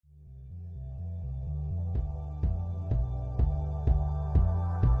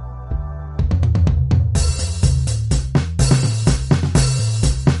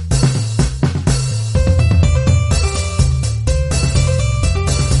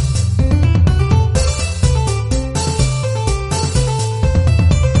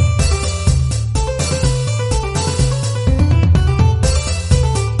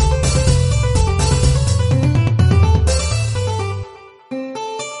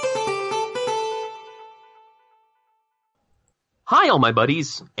Hi, all my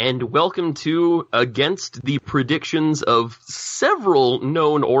buddies, and welcome to Against the Predictions of Several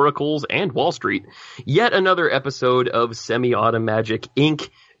Known Oracles and Wall Street, yet another episode of Semi-Automagic Inc.,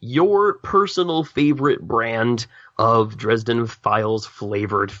 your personal favorite brand of Dresden Files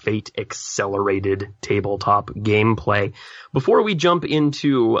flavored Fate accelerated tabletop gameplay. Before we jump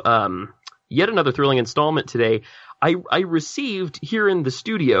into yet another thrilling installment today, I received here in the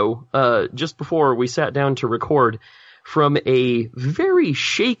studio, just before we sat down to record, from a very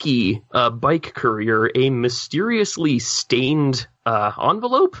shaky bike courier, a mysteriously stained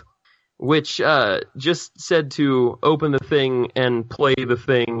envelope, which just said to open the thing and play the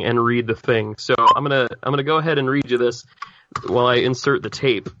thing and read the thing. So I'm gonna go ahead and read you this while I insert the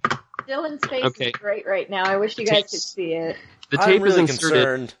tape. Dylan's face is great right now. I wish you guys could see it. The tape really is inserted.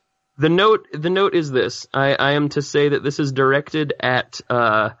 Concerned. The note is this. I am to say that this is directed at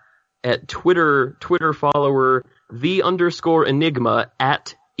Twitter follower _Enigma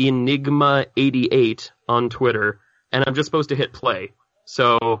at Enigma88 on Twitter, and I'm just supposed to hit play.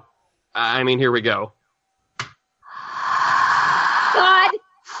 So, I mean, here we go. God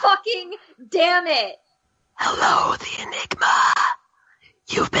fucking damn it! Hello, the Enigma.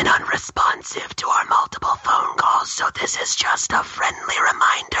 You've been unresponsive to our multiple phone calls, so this is just a friendly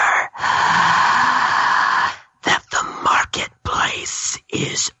reminder that the marketplace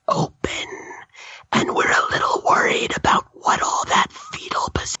is open, and we're a little worried about what all that fetal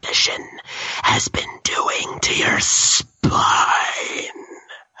position has been doing to your spine.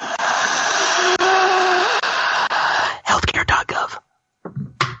 Healthcare.gov.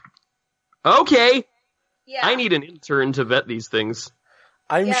 Okay. Yeah. I need an intern to vet these things.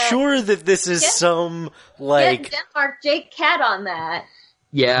 I'm sure that this is some, Get Denmark Jake Cat on that.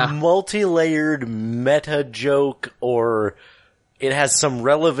 Yeah. multi-layered meta joke, or it has some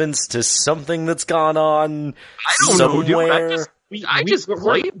relevance to something that's gone on I don't somewhere. know, dude. I just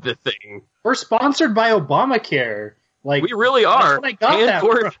played the thing. We're sponsored by Obamacare. Like, We really are. That's what I got that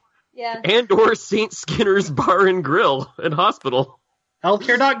from. Yeah. And/or St. Skinner's Bar and Grill and Hospital.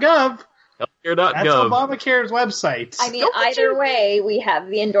 Healthcare.gov. Healthcare.gov. That's Obamacare's website. I mean, either way, we have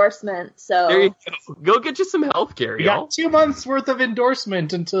the endorsement, so... There you go. Go get you some healthcare, You y'all. got 2 months worth of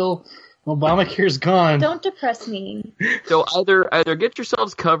endorsement until Obamacare's gone. Don't depress me. So either get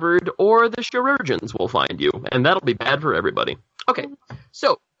yourselves covered, or the chirurgeons will find you, and that'll be bad for everybody. Okay,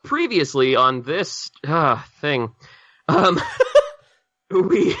 so previously on this thing, some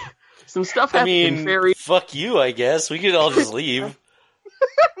stuff happened in Fairy. Fuck you, I guess. We could all just leave.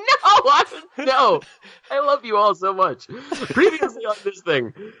 No, I love you all so much. Previously on this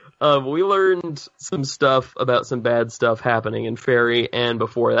thing, we learned some stuff about some bad stuff happening in Fairy, and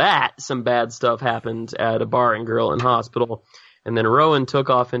before that, some bad stuff happened at a bar and grill and hospital, and then Rowan took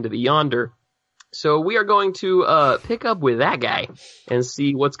off into the yonder. So we are going to pick up with that guy and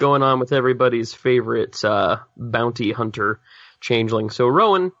see what's going on with everybody's favorite bounty hunter changeling. So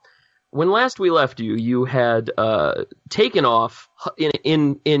Rowan, when last we left you, you had taken off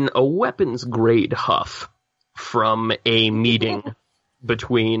in a weapons-grade huff from a meeting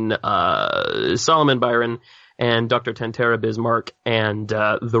between Solomon Byron and Dr. Tantera Bismarck and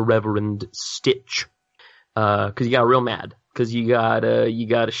the Reverend Stitch. Because you got real mad. Because you got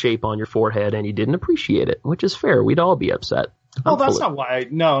a shape on your forehead and you didn't appreciate it, which is fair. We'd all be upset. Oh, that's not why.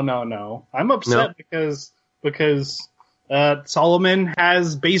 No. I'm upset because Solomon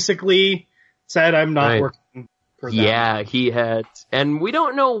has basically said I'm not working for them. Yeah, he had. And we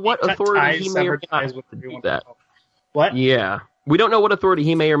don't know what authority he may or may not have to do that. What? Yeah. We don't know what authority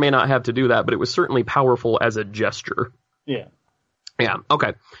he may or may not have to do that, but it was certainly powerful as a gesture. Yeah. Yeah,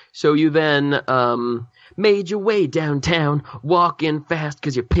 okay. So you then made your way downtown, walking fast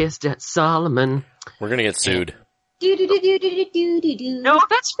because you're pissed at Solomon. We're gonna get sued. No,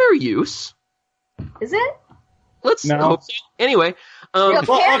 that's fair use. Is it? Let's hope so. Anyway.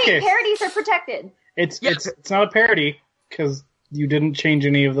 Parodies are protected. It's not a parody because you didn't change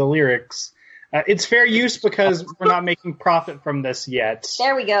any of the lyrics. It's fair use because we're not making profit from this yet.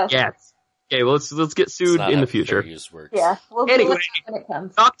 There we go. Yes. Okay, well, let's get sued in the future. Yeah, we'll do it when it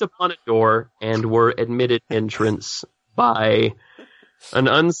comes. Knocked upon a door and were admitted entrance by an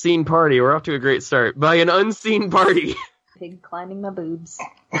unseen party. We're off to a great start. By an unseen party. Pig climbing my boobs.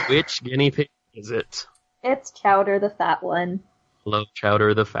 Which guinea pig is it? It's Chowder, the fat one. Hello,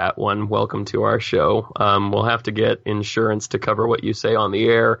 Chowder, the fat one. Welcome to our show. We'll have to get insurance to cover what you say on the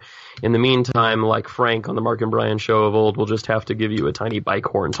air. In the meantime, like Frank on the Mark and Brian show of old, we'll just have to give you a tiny bike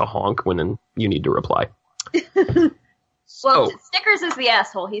horn to honk when you need to reply. Well, Snickers is the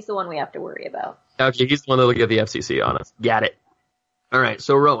asshole. He's the one we have to worry about. Okay, he's the one that'll get the FCC on us. Got it. All right,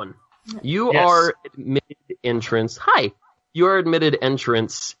 so Rowan, you are admitted entrance. Hi. you are admitted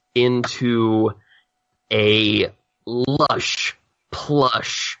entrance into a lush,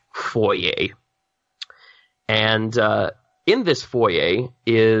 plush foyer. And in this foyer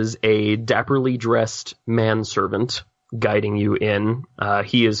is a dapperly dressed manservant guiding you in.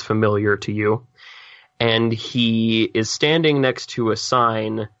 He is familiar to you. And he is standing next to a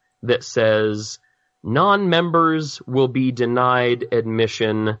sign that says, "Non-members will be denied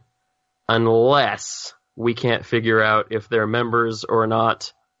admission unless we can't figure out if they're members or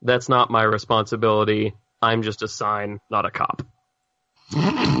not. That's not my responsibility. I'm just a sign, not a cop."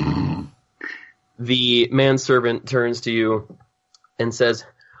 The manservant turns to you and says,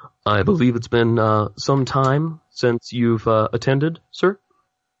 "I believe it's been some time since you've attended, sir?"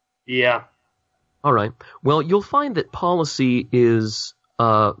 Yeah. All right. Well, you'll find that policy is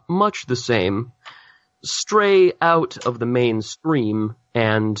much the same. Stray out of the mainstream,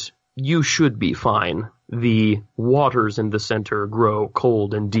 and you should be fine. The waters in the center grow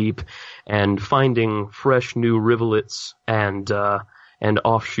cold and deep, and finding fresh new rivulets and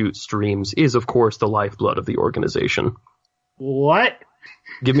offshoot streams is, of course, the lifeblood of the organization. What?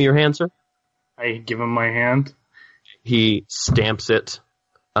 Give me your hand, sir. I give him my hand. He stamps it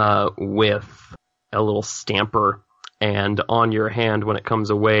with a little stamper, and on your hand when it comes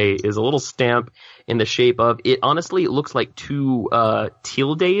away is a little stamp in the shape of, it honestly, it looks like two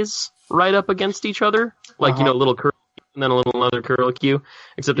tildes right up against each other, like, you know, a little curl and then a little another curlicue,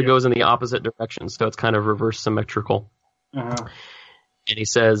 except it goes in the opposite direction, so it's kind of reverse symmetrical. Uh-huh. And he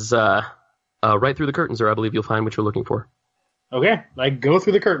says, right through the curtains, sir, I believe you'll find what you're looking for. Okay, I go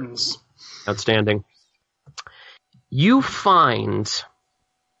through the curtains. Outstanding. You find...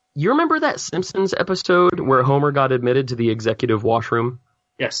 You remember that Simpsons episode where Homer got admitted to the executive washroom?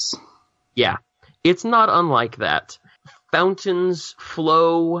 Yes. Yeah. It's not unlike that. Fountains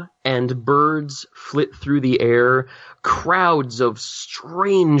flow and birds flit through the air. Crowds of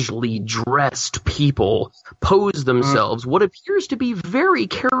strangely dressed people pose themselves, what appears to be very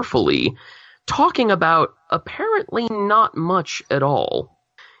carefully, talking about apparently not much at all.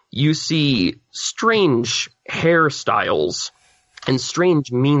 You see strange hairstyles and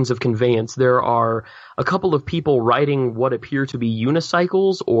strange means of conveyance. There are a couple of people riding what appear to be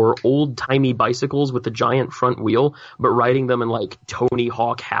unicycles or old-timey bicycles with a giant front wheel, but riding them in, like, Tony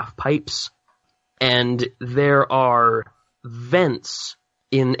Hawk half-pipes. And there are vents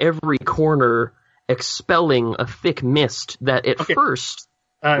in every corner expelling a thick mist that at first...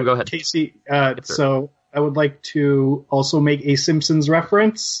 go ahead. Casey, so I would like to also make a Simpsons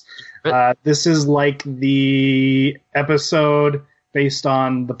reference. This is like the episode based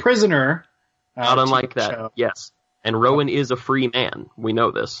on The Prisoner. Not unlike that, show. Yes. And Rowan is a free man. We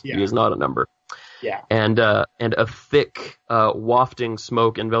know this. Yeah. He is not a number. Yeah. And a thick, wafting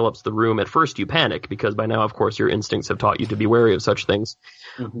smoke envelops the room. At first you panic, because by now, of course, your instincts have taught you to be wary of such things.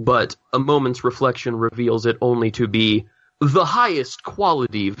 Mm-hmm. But a moment's reflection reveals it only to be the highest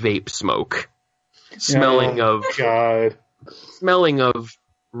quality vape smoke. Smelling of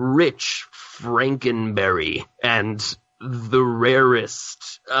rich Frankenberry and the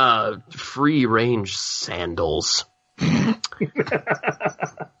rarest free-range sandals.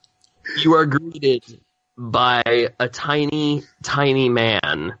 You are greeted by a tiny, tiny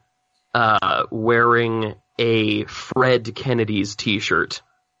man wearing a Fred Kennedy's t-shirt.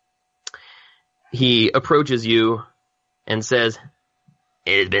 He approaches you and says,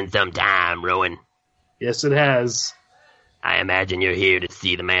 "It has been some time, Rowan." Yes, it has. "I imagine you're here to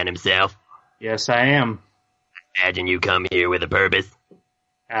see the man himself." Yes, I am. "I imagine you come here with a purpose."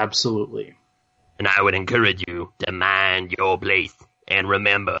 Absolutely. "And I would encourage you to mind your place and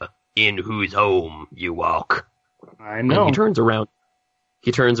remember in whose home you walk." I know. And he turns around.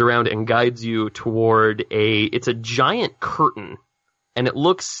 He turns around and guides you toward it's a giant curtain, and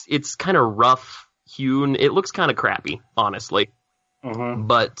it's kind of rough hewn. It looks kind of crappy, honestly. Mm-hmm.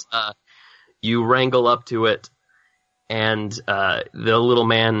 But you wrangle up to it, and the little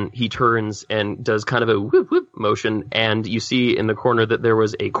man, he turns and does kind of a whoop whoop motion, and you see in the corner that there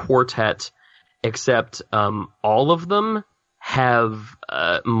was a quartet, except all of them have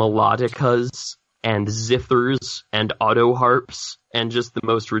melodicas and zithers and auto harps and just the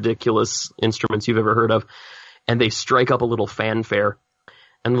most ridiculous instruments you've ever heard of, and they strike up a little fanfare.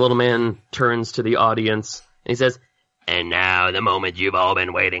 And the little man turns to the audience and he says, "And now the moment you've all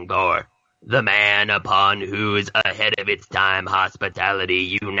been waiting for. The man upon whose ahead of its time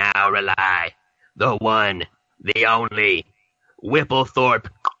hospitality you now rely. The one, the only, Whipplethorpe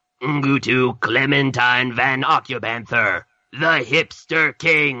Ngutu Clementine Van Occupanther, the hipster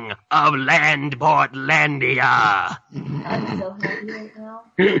king of Land Portlandia." I'm so happy right now.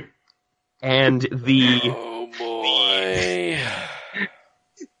 and Oh boy.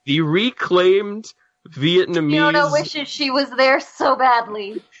 the reclaimed Vietnamese. Fiona wishes she was there so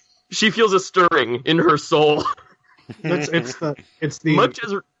badly. She feels a stirring in her soul. It's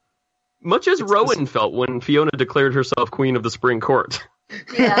the much as Rowan felt when Fiona declared herself Queen of the Spring Court.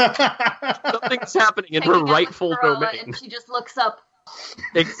 Yeah. Something's happening in her Hanging out with rightful Corolla, domain. and she just looks up.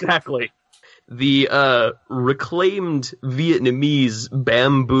 Exactly. The reclaimed Vietnamese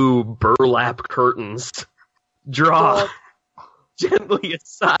bamboo burlap curtains draw gently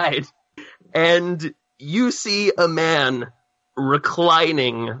aside, and you see a man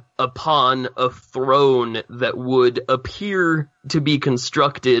reclining upon a throne that would appear to be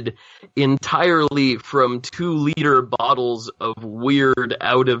constructed entirely from 2-liter bottles of weird,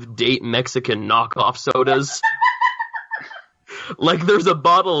 out-of-date Mexican knockoff sodas. Like there's a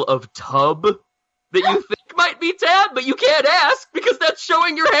bottle of Tub that you think might be Tab, but you can't ask because that's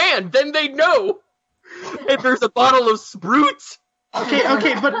showing your hand. Then they know. And there's a bottle of Sprout.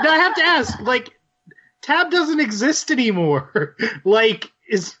 Okay, but I have to ask, like, Tab doesn't exist anymore. Like,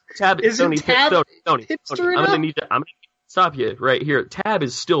 is Tab Tony, hipster I'm gonna need to stop you right here. Tab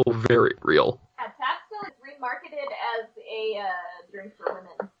is still very real. Tab still is remarketed as a drink for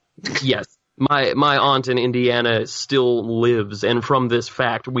women. Yes. My aunt in Indiana still lives, and from this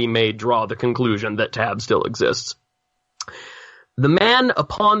fact we may draw the conclusion that Tab still exists. The man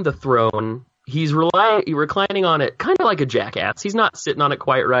upon the throne, he's reclining on it kind of like a jackass. He's not sitting on it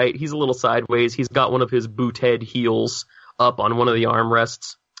quite right. He's a little sideways. He's got one of his boot-head heels up on one of the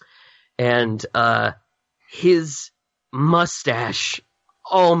armrests. And his mustache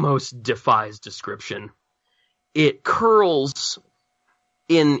almost defies description. It curls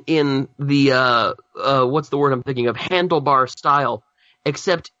in the, what's the word I'm thinking of, handlebar style,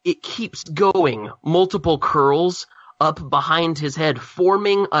 except it keeps going, multiple curls up behind his head,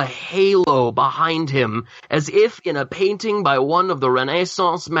 forming a halo behind him, as if in a painting by one of the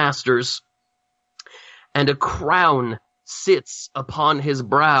Renaissance masters. And a crown sits upon his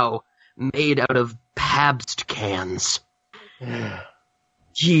brow, made out of Pabst cans.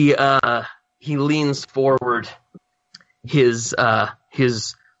 He leans forward, his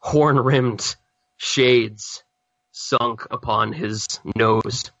horn-rimmed shades sunk upon his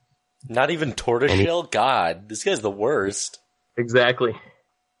nose. Not even tortoiseshell? God, this guy's the worst. Exactly.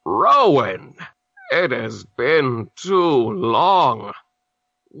 Rowan, it has been too long.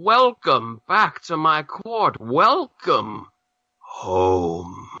 Welcome back to my court. Welcome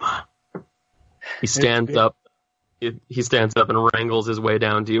home. He stands up. He stands up and wrangles his way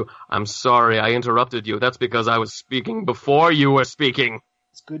down to you. I'm sorry I interrupted you. That's because I was speaking before you were speaking.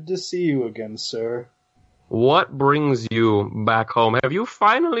 It's good to see you again, sir. What brings you back home? Have you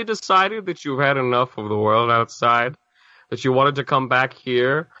finally decided that you've had enough of the world outside? That you wanted to come back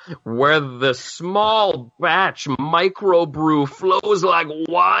here, where the small batch microbrew flows like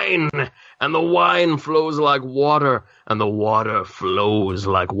wine, and the wine flows like water, and the water flows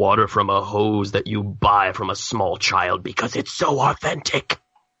like water from a hose that you buy from a small child because it's so authentic?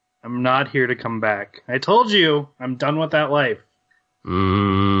 I'm not here to come back. I told you, I'm done with that life.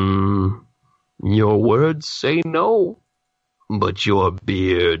 Your words say no, but your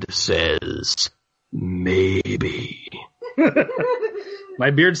beard says maybe. My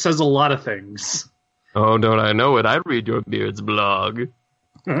beard says a lot of things. Oh, don't I know it? I read your beard's blog.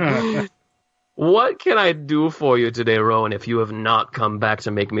 What can I do for you today, Rowan, if you have not come back to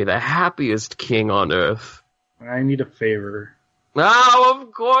make me the happiest king on earth? I need a favor. Now,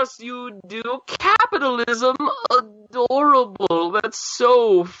 of course you do. Capitalism, adorable. That's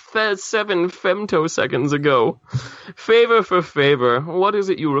so 7 femtoseconds ago. Favor for favor. What is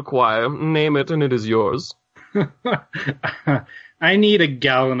it you require? Name it and it is yours. I need a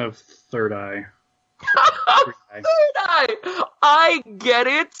gallon of Third Eye. Third Eye! I get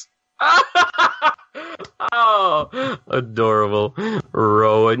it! Oh, adorable.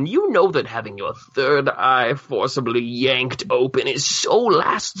 Rowan, you know that having your third eye forcibly yanked open is so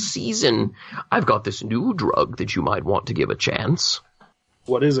last season. I've got this new drug that you might want to give a chance.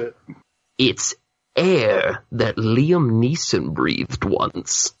 What is it? It's air that Liam Neeson breathed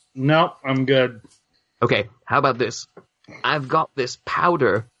once. Nope, I'm good. Okay, how about this? I've got this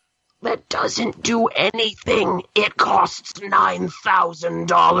powder that doesn't do anything. It costs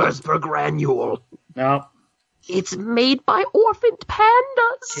 $9,000 per granule. No. It's made by orphaned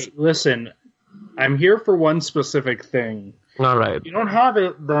pandas. Okay, listen, I'm here for one specific thing. All right. If you don't have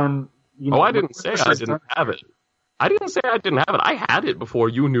it, then... I didn't say I didn't have it. I didn't say I didn't have it. I had it before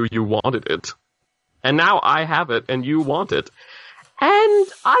you knew you wanted it. And now I have it, and you want it. And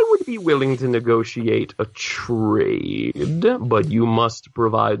I would be willing to negotiate a trade, but you must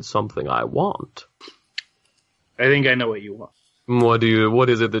provide something I want. I think I know what you want. What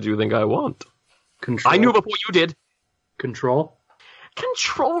is it that you think I want? Control. I knew before you did. Control?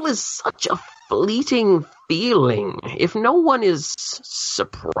 Control is such a fleeting feeling. If no one is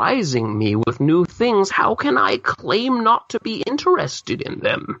surprising me with new things, how can I claim not to be interested in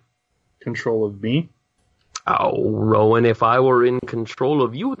them? Control of me? Oh, Rowan, if I were in control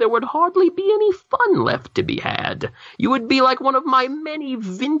of you, there would hardly be any fun left to be had. You would be like one of my many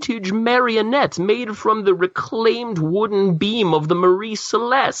vintage marionettes made from the reclaimed wooden beam of the Marie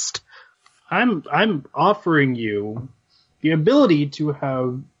Celeste. I'm offering you the ability to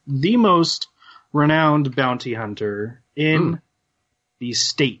have the most renowned bounty hunter in the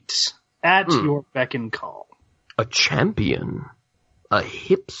state at your beck and call. A champion. A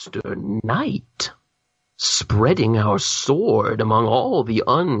hipster knight. Spreading our sword among all the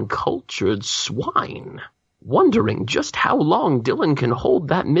uncultured swine. Wondering just how long Dylan can hold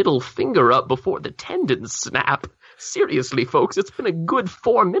that middle finger up before the tendons snap. Seriously, folks, it's been a good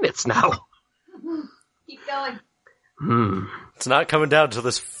 4 minutes now. Keep going. It's not coming down till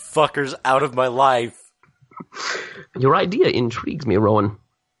this fucker's out of my life. Your idea intrigues me, Rowan.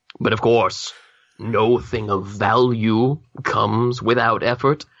 But of course, no thing of value comes without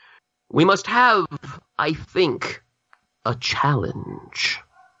effort. We must have, I think, a challenge.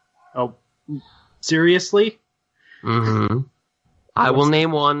 Oh, seriously? I will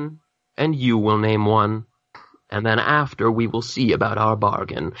name one, and you will name one. And then after, we will see about our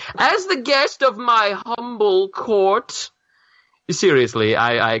bargain. As the guest of my humble court... Seriously,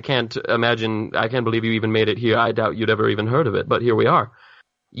 I can't believe you even made it here. I doubt you'd ever even heard of it, but here we are.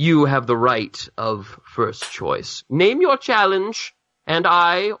 You have the right of first choice. Name your challenge, and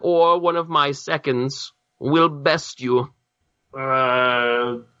I, or one of my seconds, will best you.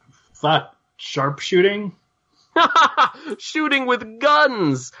 Sharpshooting? Shooting with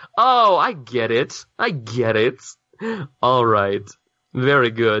guns! Oh, I get it. All right.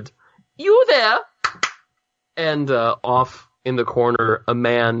 Very good. You there? And off in the corner, a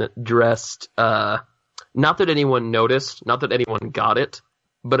man dressed, not that anyone noticed, not that anyone got it,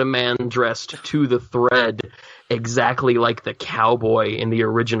 but a man dressed to the thread exactly like the cowboy in the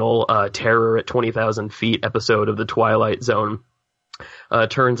original Terror at 20,000 Feet episode of The Twilight Zone.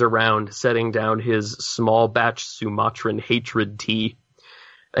 Turns around, setting down his small batch Sumatran hatred tea,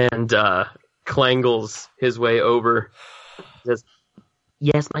 and clangles his way over. Says,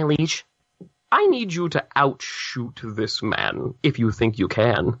 "Yes, my liege? I need you to outshoot this man, if you think you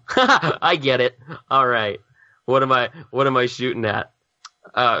can." I get it. All right. What am I shooting at?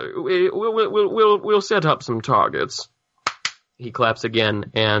 We'll set up some targets. He claps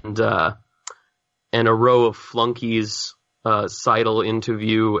again, and a row of flunkies sidle into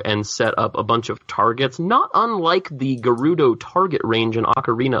view and set up a bunch of targets, not unlike the Gerudo target range in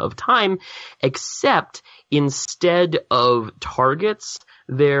Ocarina of Time, except instead of targets,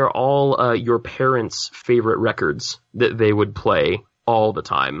 they're all your parents' favorite records that they would play all the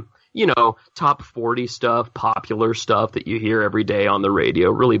time. You know, top 40 stuff, popular stuff that you hear every day on the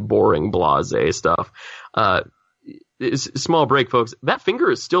radio, really boring, blasé stuff. Small break, folks. That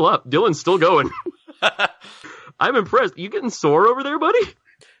finger is still up. Dylan's still going. I'm impressed. You getting sore over there, buddy?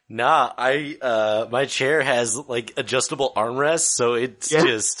 Nah, my chair has, like, adjustable armrests, so it's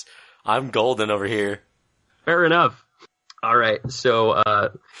just, I'm golden over here. Fair enough. All right, so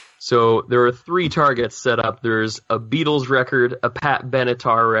there are 3 targets set up. There's a Beatles record, a Pat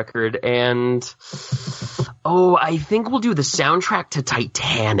Benatar record, and, I think we'll do the soundtrack to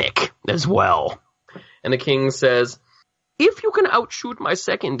Titanic as well. And the king says, "If you can outshoot my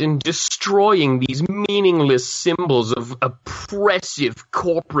second in destroying these meaningless symbols of oppressive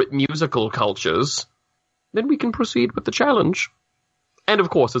corporate musical cultures, then we can proceed with the challenge. And of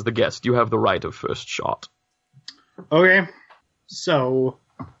course, as the guest, you have the right of first shot." Okay. So,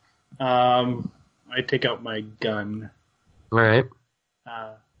 I take out my gun. All right.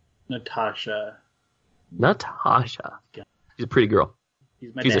 Natasha. She's a pretty girl.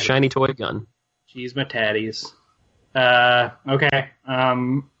 She's a shiny toy gun. She's my tatties. Okay.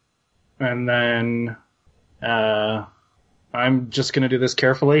 And then, I'm just gonna do this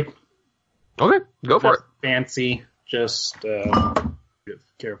carefully. Okay, go for it. Fancy. Just,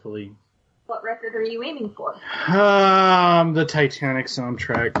 carefully. What record are you aiming for? The Titanic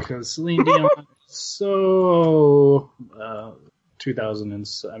soundtrack, because Celine Dion is so,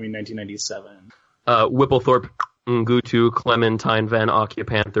 1997. Whipplethorpe Ngutu Clementine Van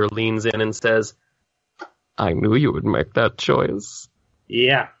Occupanther leans in and says, "I knew you would make that choice."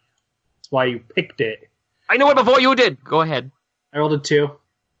 Yeah. That's why you picked it. I knew it before you did. Go ahead. I rolled a 2.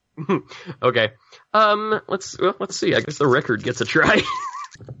 Okay. Let's see. I guess the record gets a try.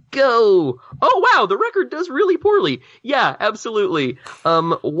 Go! Oh wow, the record does really poorly. Yeah, absolutely.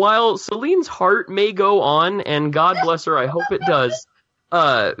 While Celine's heart may go on, and God bless her, I hope it does,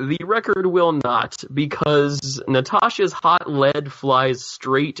 the record will not, because Natasha's hot lead flies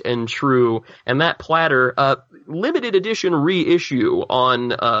straight and true, and that platter, limited edition reissue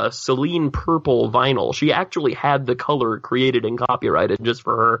on Celine purple vinyl, she actually had the color created and copyrighted just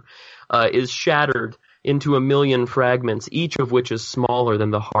for her, is shattered into a million fragments, each of which is smaller than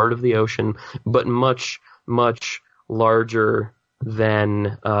the heart of the ocean, but much, much larger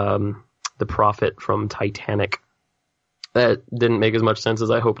than the Prophet from Titanic. That didn't make as much sense as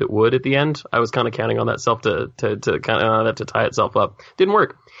I hoped it would at the end. I was kind of counting on that to tie itself up. Didn't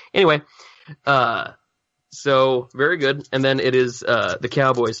work. Anyway, so very good. And then it is the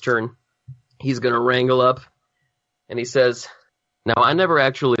cowboy's turn. He's going to wrangle up, and he says, "Now, I never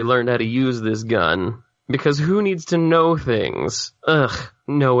actually learned how to use this gun, because who needs to know things?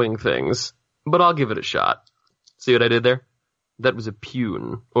 Knowing things. But I'll give it a shot." See what I did there? That was a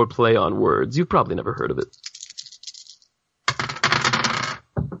pun, or play on words. You've probably never heard of it.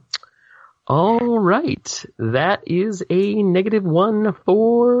 All right. That is a -1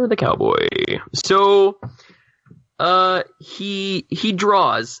 for the cowboy. So, he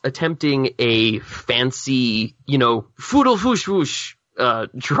draws, attempting a fancy, foodle foosh whoosh,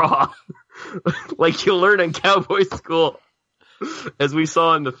 draw. Like you'll learn in cowboy school, as we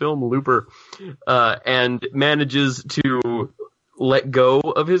saw in the film Looper, and manages to let go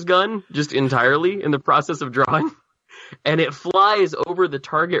of his gun just entirely in the process of drawing, and it flies over the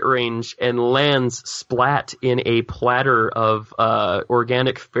target range and lands splat in a platter of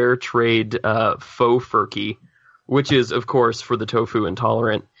organic fair trade faux furky, which is, of course, for the tofu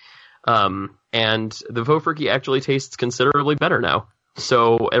intolerant. And the faux furky actually tastes considerably better now.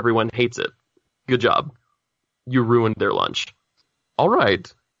 So everyone hates it. Good job. You ruined their lunch. All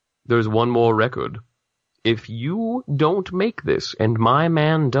right. There's one more record. If you don't make this, and my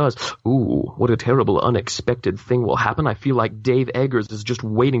man does, ooh, what a terrible, unexpected thing will happen. I feel like Dave Eggers is just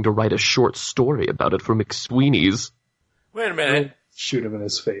waiting to write a short story about it for McSweeney's. Wait a minute. Shoot him in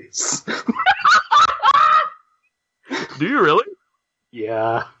his face. Do you really?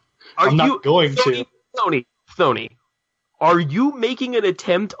 Yeah. I'm not going to. Thony, are you making an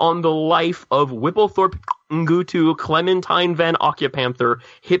attempt on the life of Whipplethorpe Ngutu Clementine Van Occupanther,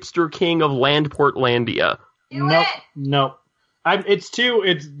 hipster king of land Portlandia? Nope.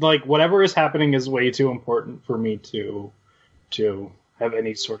 It's like whatever is happening is way too important for me to have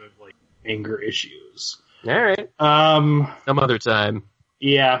any sort of like anger issues. All right. Some other time.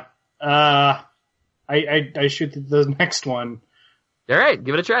 Yeah. I shoot the next one. All right,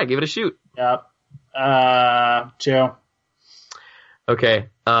 give it a try. Give it a shoot. Yep. 2. Okay.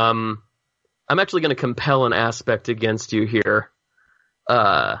 I'm actually going to compel an aspect against you here.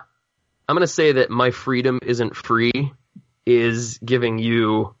 I'm going to say that my freedom isn't free is giving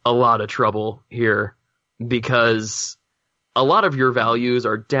you a lot of trouble here, because a lot of your values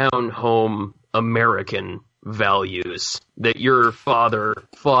are down-home American values that your father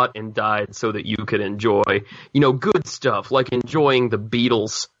fought and died so that you could enjoy. Good stuff, like enjoying the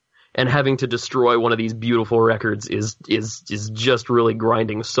Beatles, and having to destroy one of these beautiful records is just really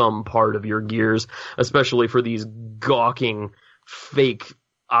grinding some part of your gears, especially for these gawking, fake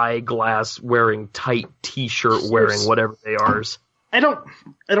eyeglass wearing, tight t-shirt wearing, whatever they are. I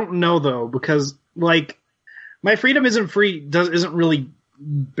don't know though, because like my freedom isn't really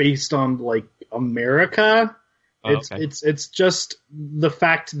based on like America. It's just the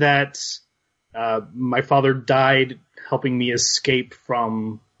fact that my father died helping me escape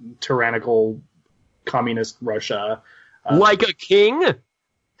from tyrannical communist Russia. Like a king?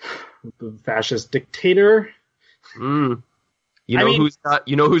 The fascist dictator. You know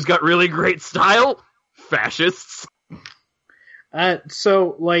who's got really great style? Fascists.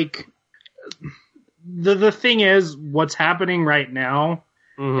 So like the thing is, what's happening right now,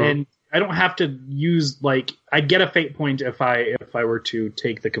 and I don't have to use I get a fate point if I were to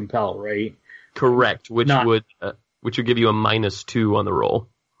take the compel, right? Correct, which would give you a -2 on the roll.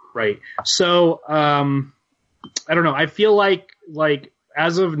 Right. So I don't know. I feel like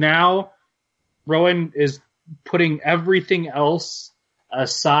as of now, Rowan is putting everything else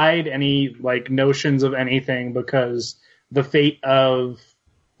aside, any notions of anything, because the fate of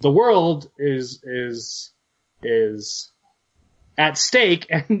the world is at stake,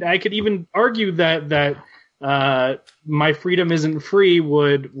 and I could even argue that my freedom isn't free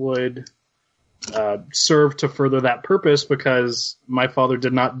would serve to further that purpose, because my father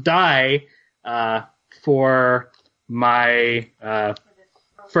did not die for my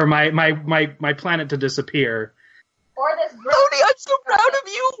planet to disappear. Or this Brody, I'm so proud of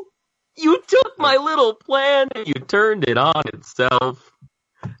you! You took my little plan and you turned it on itself.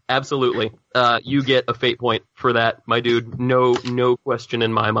 Absolutely. You get a fate point for that, my dude. No question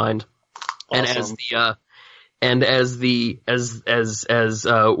in my mind. Awesome. And as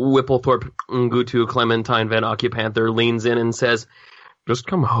Whipplethorpe Ngutu Clementine Van Occupanther leans in and says, "Just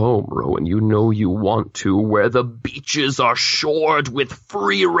come home, Rowan. You know you want to, where the beaches are shored with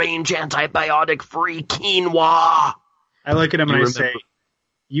free-range antibiotic-free quinoa." I look at him and I say,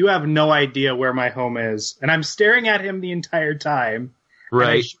 "You have no idea where my home is." And I'm staring at him the entire time. Right.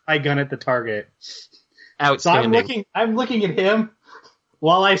 And I shoot my gun at the target. Outstanding. So I'm looking at him.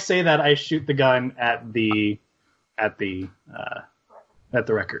 While I say that, I shoot the gun at the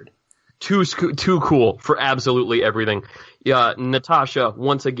record. Too cool for absolutely everything. Yeah, Natasha,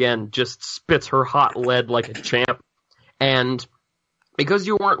 once again, just spits her hot lead like a champ. And because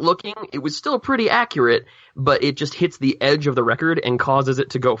you weren't looking, it was still pretty accurate, but it just hits the edge of the record and causes it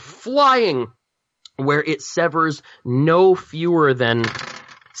to go flying, where it severs no fewer than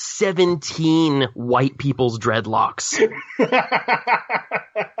 17 white people's dreadlocks.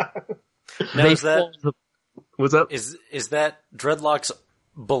 Now, is that... What's up? Is that dreadlocks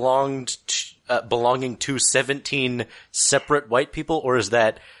belonging to 17 separate white people, or is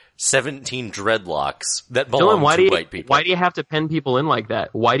that 17 dreadlocks that belong Dylan, to white people? Why do you have to pen people in like that?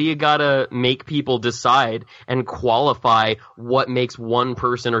 Why do you gotta make people decide and qualify what makes one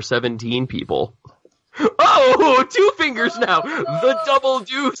person or 17 people? Oh, 2 fingers now! The double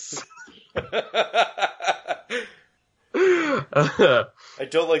deuce! I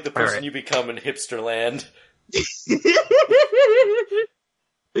don't like the person you become in hipster land.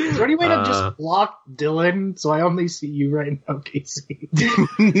 Is there any way to just block Dylan so I only see you right now, Casey?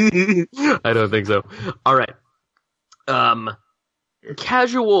 I don't think so. Alright.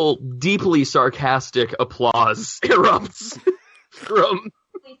 Casual, deeply sarcastic applause erupts from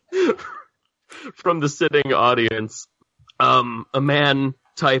the sitting audience. A man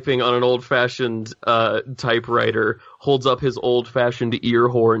typing on an old-fashioned typewriter holds up his old-fashioned ear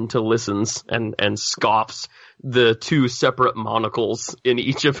horn to listens and scoffs the 2 separate monocles in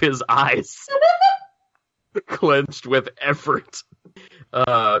each of his eyes, clenched with effort.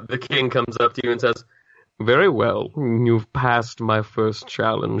 The king comes up to you and says, "Very well, you've passed my first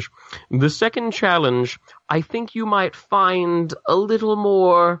challenge. The second challenge, I think you might find a little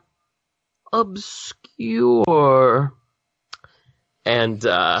more obscure." And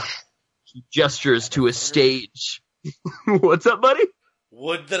he gestures to a stage. What's up, buddy?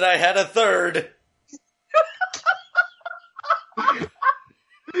 Would that I had a third.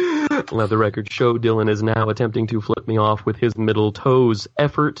 Let the record show Dylan is now attempting to flip me off with his middle toes.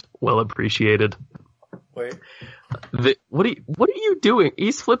 Effort well appreciated. Wait. What are you doing?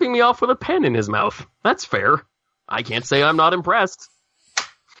 He's flipping me off with a pen in his mouth. That's fair. I can't say I'm not impressed.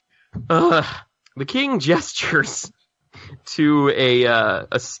 The king gestures to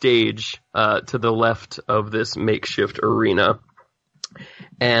a stage to the left of this makeshift arena.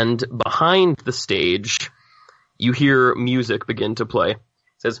 And behind the stage, you hear music begin to play. It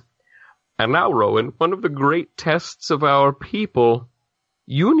says, "And now, Rowan, one of the great tests of our people,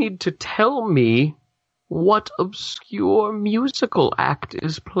 you need to tell me what obscure musical act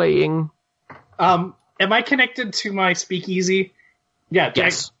is playing." Am I connected to my speakeasy? Yeah.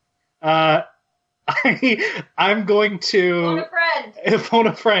 Yes. I'm going to phone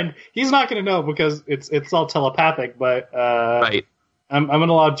a friend. He's not going to know because it's all telepathic, but right. I'm going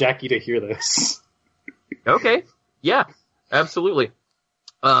to allow Jackie to hear this. Okay. Yeah, absolutely.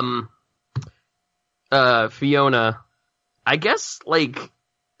 Fiona, I guess, like,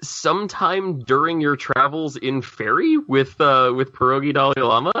 sometime during your travels in Fairy with Pierogi Dalai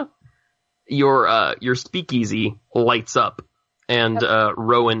Lama, your speakeasy lights up, and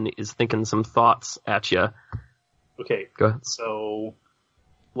Rowan is thinking some thoughts at you. Okay, go ahead. So,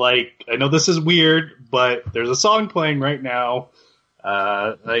 like, I know this is weird, but there's a song playing right now.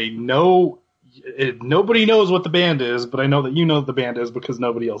 I know nobody knows what the band is, but I know that you know what the band is because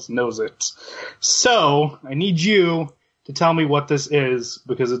nobody else knows it. So, I need you to tell me what this is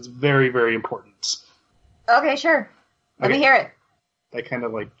because it's very, very important. Okay, sure. Let me hear it. I kind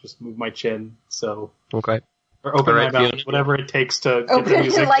of, like, just move my chin, so... Okay. Or open my mouth, Fiona. whatever it takes to Open get the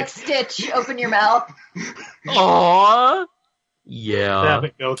music. like Stitch. Open your mouth. Aww. Yeah. Have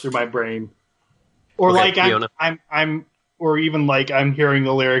it go through my brain. Or Okay, like Fiona. I'm or even like I'm hearing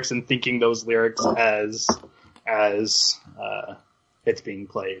the lyrics and thinking those lyrics as it's being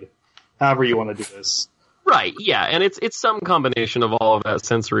played. However you want to do this. Right, yeah, and it's some combination of all of that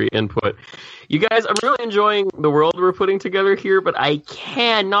sensory input. You guys, I'm really enjoying the world we're putting together here, but I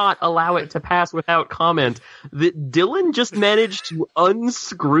cannot allow it to pass without comment that Dylan just managed to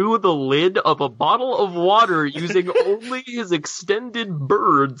unscrew the lid of a bottle of water using only his extended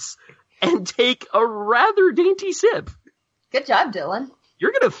birds and take a rather dainty sip. Good job, Dylan.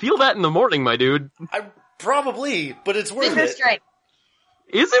 You're gonna feel that in the morning, my dude. Probably, but it's worth Finger it. strike.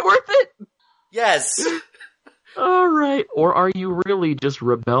 Is it worth it? Yes. Alright. Or are you really just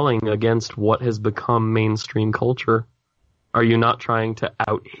rebelling against what has become mainstream culture? Are you not trying to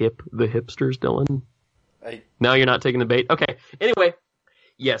out-hip the hipsters, Dylan? No, you're not taking the bait? Okay. Anyway.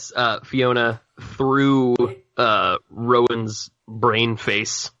 Yes, Fiona, through Rowan's brain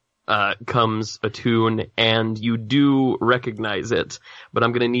face comes a tune, and you do recognize it. But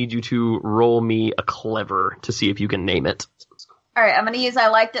I'm going to need you to roll me a clever to see if you can name it. Alright, I'm gonna use I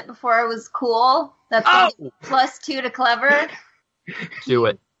liked it before it was cool. That's +2 to clever. Do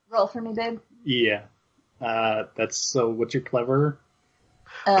it. Roll for me, babe. Yeah. So what's your clever?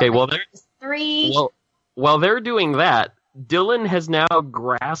 Okay, well, they're 3. while they're doing that, Dylan has now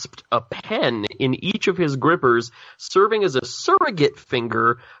grasped a pen in each of his grippers, serving as a surrogate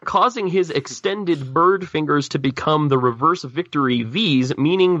finger, causing his extended bird fingers to become the reverse victory V's,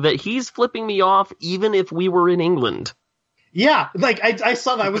 meaning that he's flipping me off even if we were in England. Yeah, like, I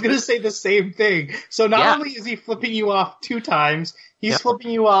saw that. I was going to say the same thing. So not only is he flipping you off 2 times, he's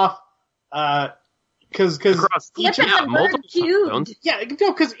flipping you off, because each of them multiple cubed. Yeah,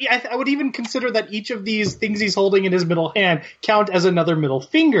 no, because I would even consider that each of these things he's holding in his middle hand count as another middle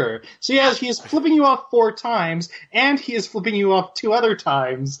finger. So yeah, he is flipping you off 4 times, and he is flipping you off 2 other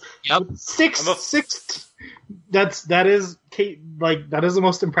times. Yep. Six. That is the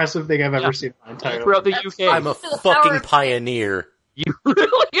most impressive thing I've ever seen in my entire life. Throughout the UK. I'm a fucking pioneer. You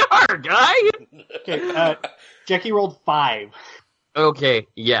really are, guy! Okay, Jackie rolled 5. Okay,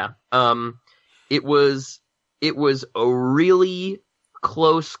 yeah. It was a really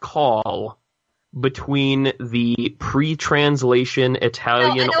close call between the pre-translation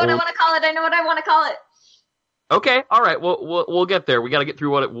Italian. No, I know what I want to call it. Okay, all right. We'll get there. We got to get through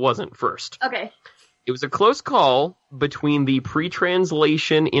what it wasn't first. Okay. It was a close call between the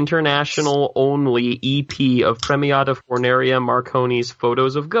pre-translation international only EP of Premiata Fornaria Marconi's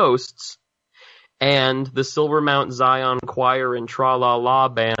Photos of Ghosts and the Silver Mount Zion Choir and Tra La La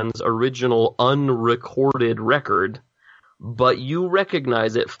Band's original unrecorded record, but you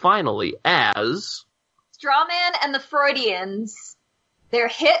recognize it finally as Strawman and the Freudians, their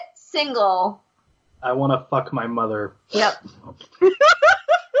hit single, I Want to Fuck My Mother. Yep.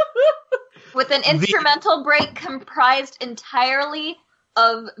 With an instrumental break comprised entirely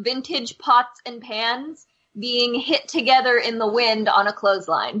of vintage pots and pans being hit together in the wind on a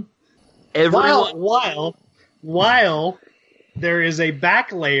clothesline. While there is a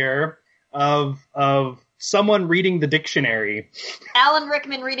back layer of someone reading the dictionary. Alan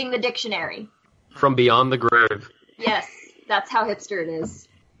Rickman reading the dictionary. From Beyond the Grave. Yes, that's how hipster it is.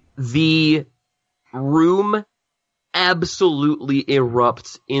 The room absolutely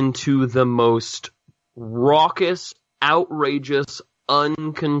erupts into the most raucous, outrageous,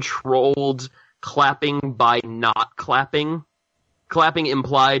 uncontrolled clapping by not clapping. Clapping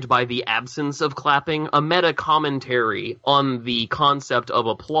implied by the absence of clapping, a meta-commentary on the concept of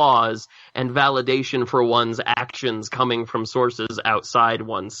applause and validation for one's actions coming from sources outside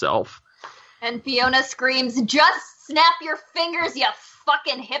oneself. And Fiona screams, "Just snap your fingers, you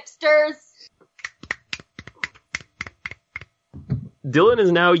fucking hipsters!" Dylan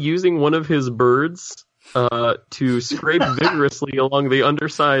is now using one of his birds to scrape vigorously along the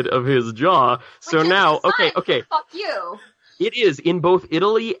underside of his jaw. So now, okay. Fuck you. It is in both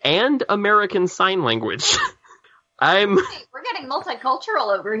Italy and American Sign Language. We're getting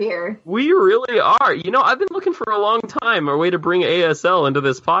multicultural over here. We really are. You know, I've been looking for a long time a way to bring ASL into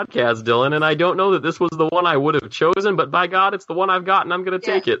this podcast, Dylan, and I don't know that this was the one I would have chosen, but by God, it's the one I've got, and I'm going to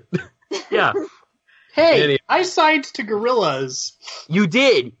take it. Yeah. Hey, anyway. I signed to Gorillas. You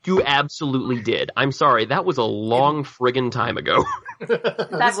did. You absolutely did. I'm sorry. That was a long friggin' time ago.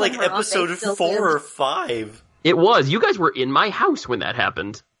 It was like episode 4 or 5. It was. You guys were in my house when that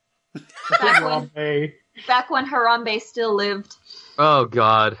happened. Back when Harambe still lived. Oh,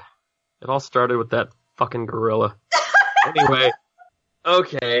 God. It all started with that fucking gorilla. Anyway.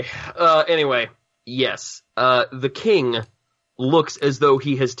 Okay. Anyway. Yes. The king looks as though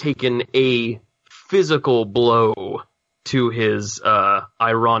he has taken a physical blow to his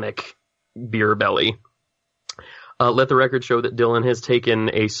ironic beer belly. Let the record show that Dylan has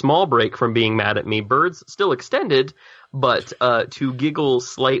taken a small break from being mad at me. Birds still extended, but to giggle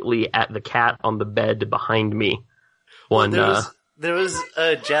slightly at the cat on the bed behind me. There was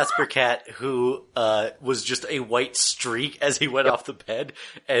a Jasper cat who was just a white streak as he went off the bed,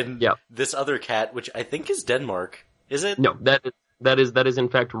 and this other cat, which I think is Denmark, is it? No, that is in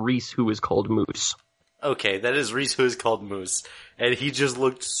fact Reese, who is called Moose. Okay, that is Reese, who is called Moose, and he just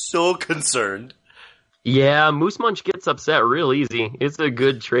looked so concerned. Yeah, Moose Munch gets upset real easy. It's a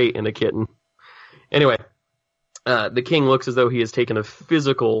good trait in a kitten. Anyway, the king looks as though he has taken a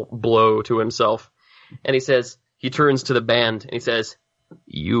physical blow to himself, and he turns to the band, and he says,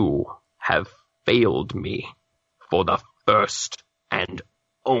 "You have failed me for the first and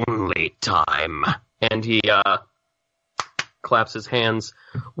only time." And he claps his hands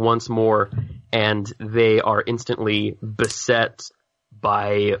once more, and they are instantly beset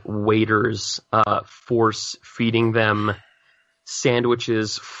by waiters, force feeding them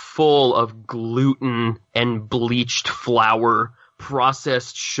sandwiches full of gluten and bleached flour,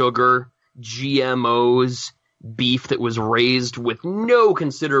 processed sugar, GMOs, beef that was raised with no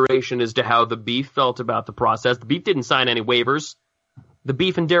consideration as to how the beef felt about the process. The beef didn't sign any waivers. The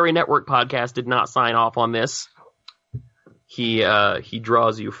Beef and Dairy Network podcast did not sign off on this. He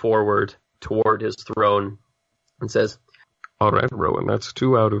draws you forward toward his throne and says, "All right, Rowan, that's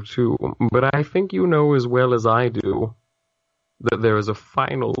 2 out of 2, but I think you know as well as I do that there is a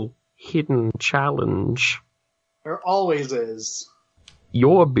final hidden challenge. There always is.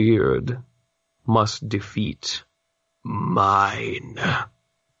 Your beard must defeat mine."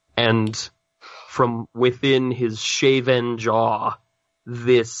 And from within his shaven jaw,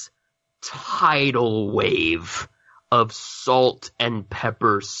 this tidal wave of salt and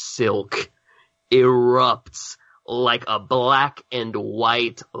pepper silk erupts like a black and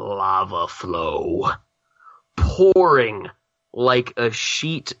white lava flow, pouring like a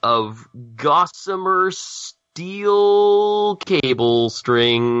sheet of gossamer steel cable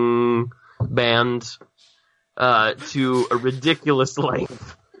string band to a ridiculous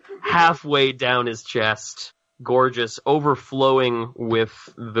length, halfway down his chest, gorgeous, overflowing with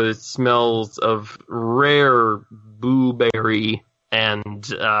the smells of rare blueberry and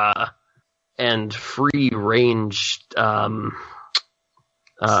free-range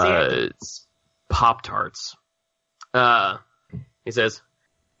Pop-Tarts. He says,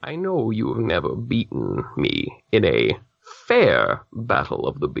 "I know you have never beaten me in a fair battle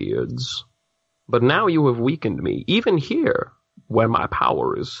of the beards, but now you have weakened me, even here, where my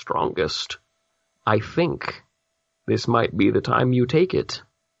power is strongest. I think this might be the time you take it.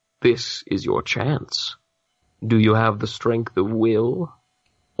 This is your chance. Do you have the strength of will?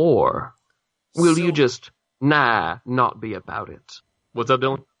 Or will you just, not be about it?" What's up,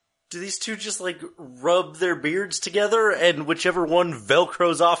 Dylan? Do these two just, rub their beards together, and whichever one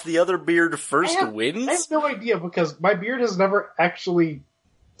velcros off the other beard first wins? I have no idea, because my beard has never actually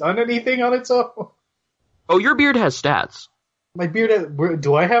done anything on its own. Oh, your beard has stats. My beard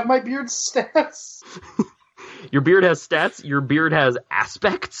do I have my beard stats? Your beard has stats, your beard has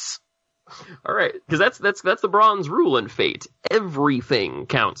aspects. All right, because that's the bronze rule in Fate. Everything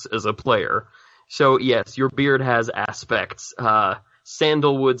counts as a player. So yes, your beard has aspects.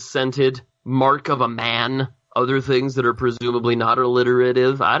 Sandalwood scented, mark of a man, other things that are presumably not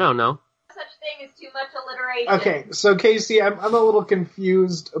alliterative. I don't know. Such thing as too much alliteration. Okay, so Casey, I'm a little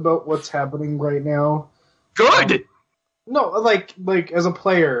confused about what's happening right now. Good. No, like as a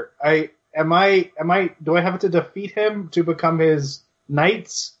player, do I have to defeat him to become his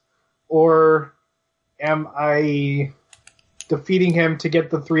knights, or am I defeating him to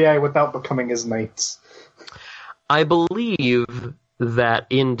get the 3-eye without becoming his knights? I believe that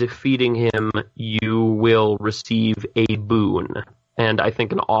in defeating him, you will receive a boon, and I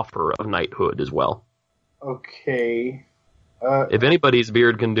think an offer of knighthood as well. Okay. If anybody's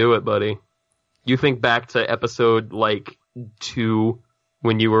beard can do it, buddy. You think back to episode, 2,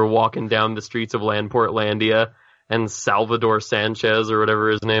 when you were walking down the streets of Portlandia, and Salvador Sanchez, or whatever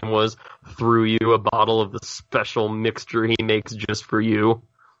his name was, threw you a bottle of the special mixture he makes just for you.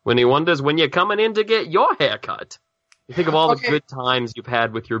 When he wonders when you're coming in to get your haircut. You think of all the good times you've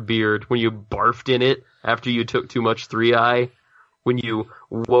had with your beard, when you barfed in it after you took too much 3-eye, when you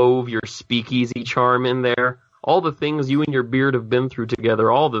wove your speakeasy charm in there, all the things you and your beard have been through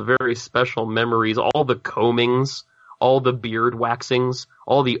together, all the very special memories, all the combings, all the beard waxings,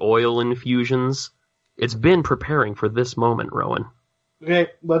 all the oil infusions. It's been preparing for this moment, Rowan. Okay,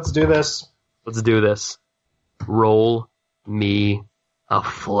 let's do this. Let's do this. Roll me a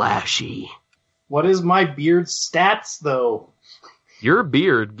flashy. What is my beard's stats, though? Your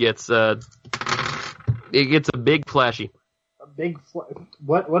beard gets It gets a big flashy.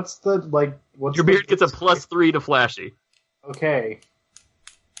 What's the, like... What's Your beard gets a +3 to flashy. Okay.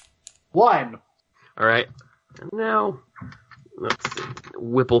 1. Alright. And now, let's see.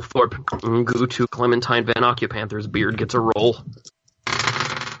 Whipplethorpe Gutu Clementine Van Occupanther's beard gets a roll.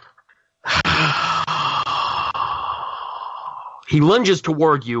 He lunges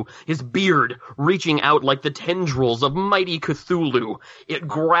toward you, his beard reaching out like the tendrils of mighty Cthulhu. It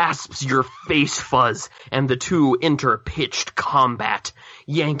grasps your face fuzz, and the two enter pitched combat,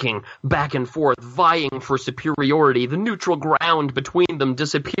 yanking back and forth, vying for superiority, the neutral ground between them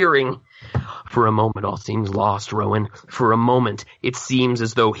disappearing. For a moment, all seems lost, Rowan. For a moment, it seems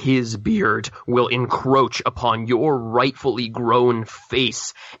as though his beard will encroach upon your rightfully grown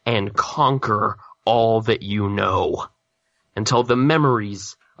face and conquer all that you know. Until the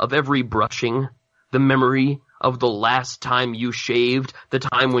memories of every brushing, the memory of the last time you shaved, the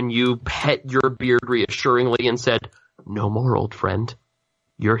time when you pet your beard reassuringly and said, "No more, old friend.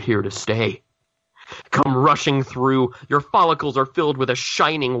 You're here to stay," come rushing through. Your follicles are filled with a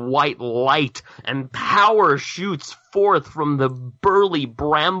shining white light, and power shoots forth from the burly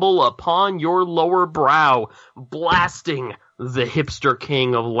bramble upon your lower brow, blasting the hipster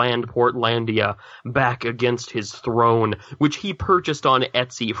king of land Portlandia back against his throne, which he purchased on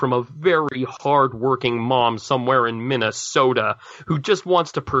Etsy from a very hard-working mom somewhere in Minnesota who just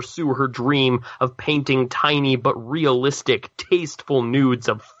wants to pursue her dream of painting tiny but realistic, tasteful nudes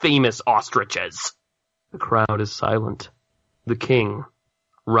of famous ostriches. The crowd is silent. The king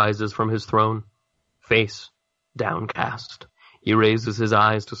rises from his throne, face downcast. He raises his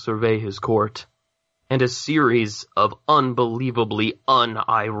eyes to survey his court, and a series of unbelievably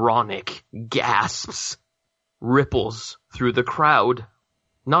unironic gasps ripples through the crowd.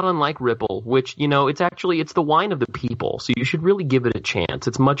 Not unlike Ripple, which, it's the wine of the people, so you should really give it a chance.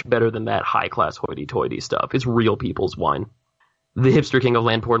 It's much better than that high-class hoity-toity stuff. It's real people's wine. The hipster king of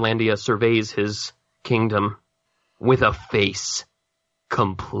land Portlandia surveys his kingdom with a face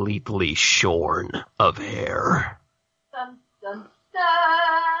completely shorn of hair. Dun, dun,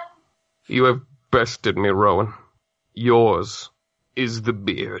 dun. You have bested me, Rowan. Yours is the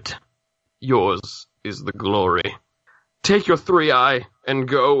beard. Yours is the glory. Take your 3-eye and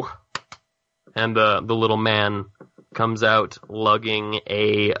go. And the little man comes out lugging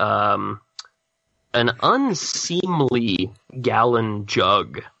an unseemly gallon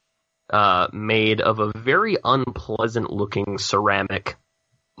jug made of a very unpleasant-looking ceramic.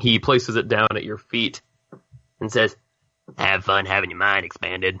 He places it down at your feet and says, "Have fun having your mind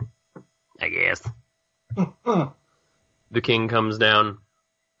expanded, I guess." The king comes down, and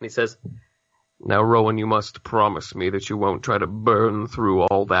he says, "Now, Rowan, you must promise me that you won't try to burn through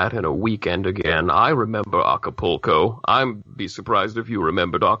all that in a weekend again. I remember Acapulco. I'd be surprised if you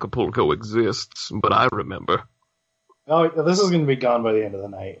remembered Acapulco exists, but I remember." Oh, this is going to be gone by the end of the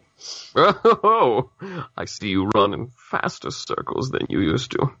night. Oh, I see you run in faster circles than you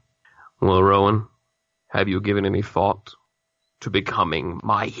used to. Well, Rowan, have you given any thought to becoming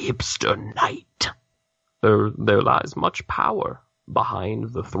my hipster knight? There lies much power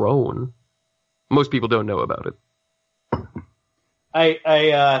behind the throne. Most people don't know about it.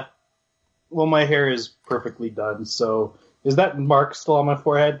 Well, my hair is perfectly done, so is that mark still on my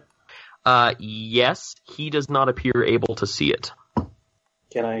forehead? Yes, he does not appear able to see it.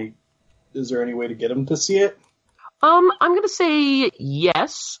 Is there any way to get him to see it? I'm gonna say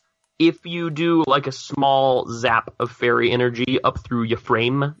yes. If you do like a small zap of fairy energy up through your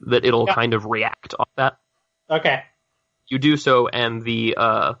frame, that it'll kind of react off that. Okay. You do so, and the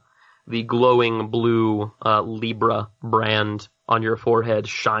glowing blue Libra brand on your forehead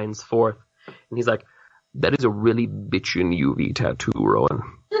shines forth. And he's like, "That is a really bitchin' UV tattoo,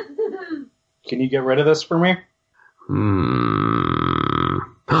 Rowan." Can you get rid of this for me?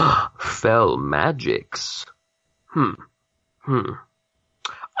 Fell magics.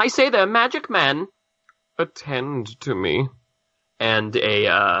 I say there, magic man, attend to me. And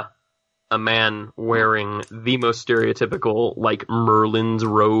a man wearing the most stereotypical, like, Merlin's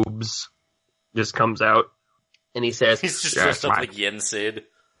robes just comes out, and he says... He's just dressed up like Yen Sid.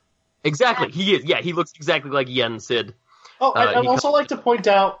 Exactly, he is. Yeah, he looks exactly like Yen Sid. Oh, I'd also like to point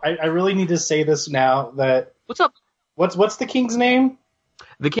out, I really need to say this now, that... What's up? What's the king's name?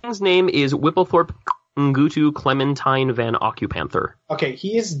 The king's name is Whipplethorpe Ngutu Clementine Van Occupanther. Okay,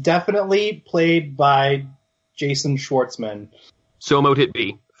 he is definitely played by Jason Schwartzman. So mote it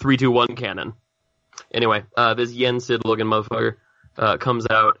be. 3, 2, 1 cannon. Anyway, this Yen Sid looking motherfucker comes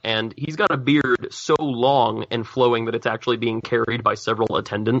out, and he's got a beard so long and flowing that it's actually being carried by several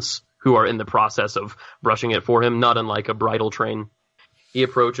attendants who are in the process of brushing it for him, not unlike a bridal train. He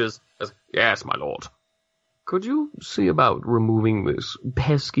approaches, says, "Yes, my lord. could you see about removing this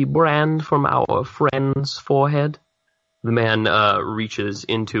pesky brand from our friend's forehead? The man reaches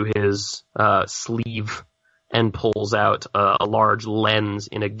into his sleeve and pulls out a large lens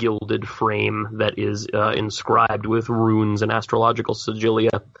in a gilded frame that is inscribed with runes and astrological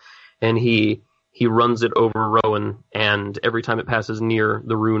sigilia, and he runs it over Rowan, and every time it passes near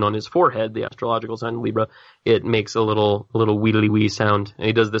the rune on his forehead, the astrological sign Libra, it makes a little wheelie wee sound, and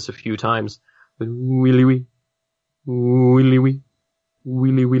he does this a few times. Wheelie wee, wheelie wee,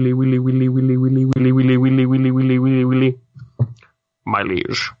 wheelie wheelie wheelie wheelie wheelie wheelie wheelie wheelie wheelie wheelie wheelie wheelie wheelie. My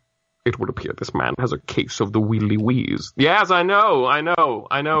liege, it would appear this man has a case of the wheelie wheeze. Yes, I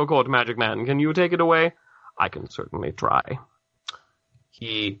know, Court Magic Man. Can you take it away? I can certainly try.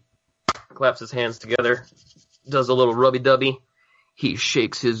 He claps his hands together, does a little rubby-dubby. He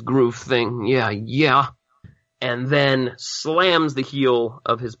shakes his groove thing, yeah, and then slams the heel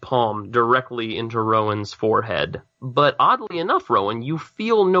of his palm directly into Rowan's forehead. But oddly enough, Rowan, you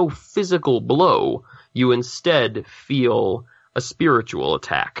feel no physical blow. You instead feel a spiritual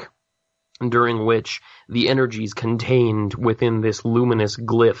attack, during which the energies contained within this luminous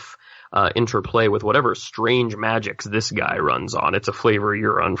glyph interplay with whatever strange magics this guy runs on. It's a flavor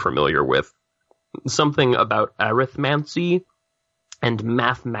you're unfamiliar with. Something about arithmancy and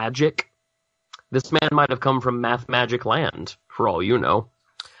math magic. This man might have come from math magic land, for all you know.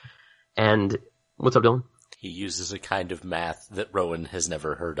 And what's up, Dylan? He uses a kind of math that Rowan has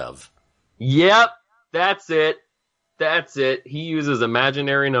never heard of. Yep, that's it. He uses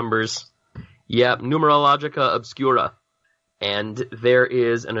imaginary numbers. Yep, numerologica obscura. And there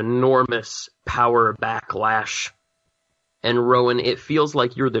is an enormous power backlash. And Rowan, it feels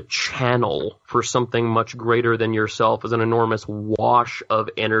like you're the channel for something much greater than yourself, as an enormous wash of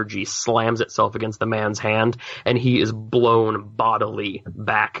energy slams itself against the man's hand, and he is blown bodily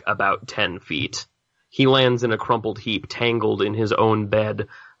back about 10 feet. He lands in a crumpled heap, tangled in his own bed.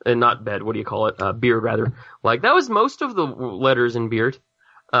 Not bed, what do you call it? Beard, rather. Like, that was most of the letters in beard.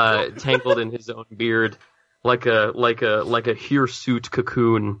 Tangled in his own beard, like a hirsute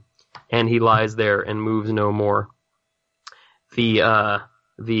cocoon, and he lies there and moves no more.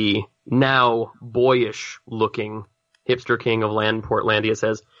 The now boyish-looking hipster king of land, Portlandia,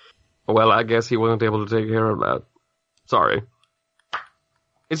 says, "Well, I guess he wasn't able to take care of that. Sorry.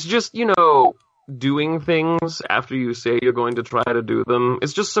 It's just, doing things after you say you're going to try to do them.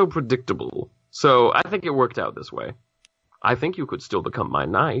 It's just so predictable. So I think it worked out this way. I think you could still become my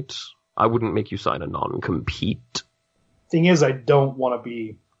knight. I wouldn't make you sign a non-compete." Thing is, I don't want to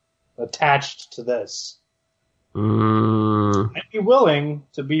be attached to this. I'd be willing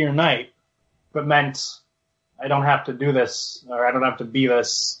to be your knight, but meant I don't have to do this, or I don't have to be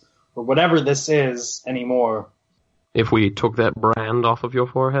this, or whatever this is anymore. If we took that brand off of your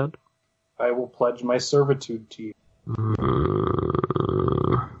forehead? I will pledge my servitude to you.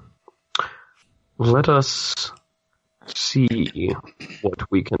 Let us see what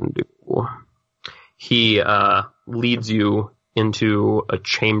we can do. He leads you into a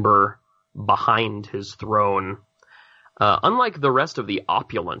chamber behind his throne. Unlike the rest of the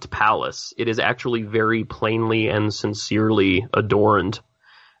opulent palace, it is actually very plainly and sincerely adorned.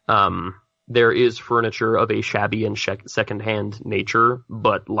 There is furniture of a shabby and second-hand nature,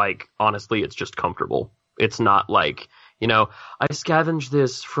 but, honestly, it's just comfortable. It's not like, I scavenged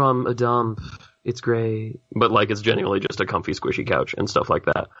this from a dump, it's great. But, it's genuinely just a comfy, squishy couch and stuff like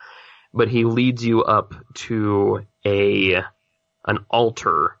that. But he leads you up to an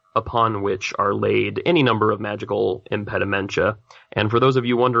altar upon which are laid any number of magical impedimenta. And for those of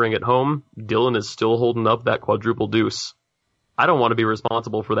you wondering at home, Dylan is still holding up that quadruple deuce. I don't want to be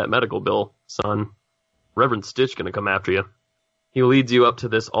responsible for that medical bill, son. Reverend Stitch gonna come after you. He leads you up to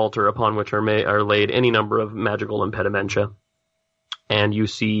this altar upon which are laid any number of magical impedimenta. And you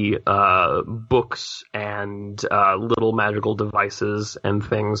see books and little magical devices and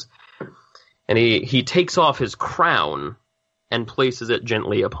things. And he takes off his crown and places it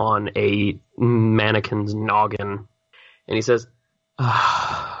gently upon a mannequin's noggin. And he says,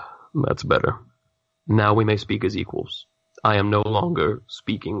 "That's better. Now we may speak as equals. I am no longer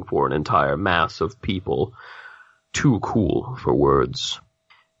speaking for an entire mass of people too cool for words.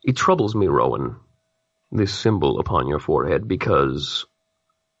 It troubles me, Rowan, this symbol upon your forehead, because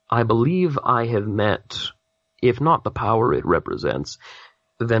I believe I have met, if not the power it represents,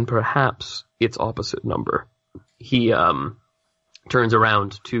 then perhaps its opposite number." He turns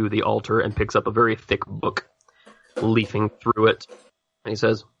around to the altar and picks up a very thick book, leafing through it. And he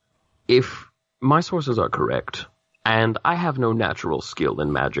says, "If my sources are correct, and I have no natural skill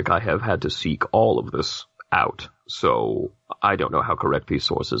in magic, I have had to seek all of this out, so I don't know how correct these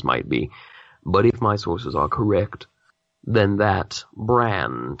sources might be. But if my sources are correct, then that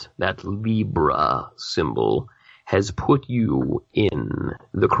brand, that Libra symbol, has put you in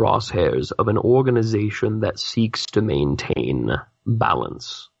the crosshairs of an organization that seeks to maintain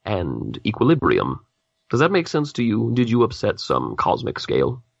balance and equilibrium. Does that make sense to you? Did you upset some cosmic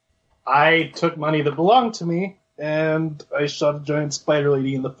scale? I took money that belonged to me, and I shot a giant spider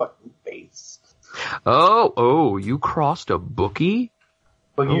lady in the fucking face. Oh, you crossed a bookie?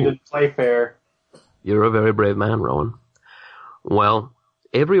 Bookie didn't play fair. You're a very brave man, Rowan. Well,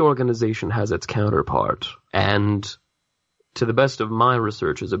 every organization has its counterpart, and to the best of my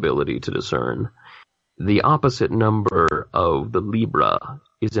researcher's ability to discern, the opposite number of the Libra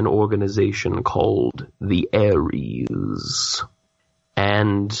is an organization called the Aries.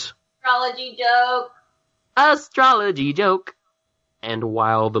 And... Astrology joke! And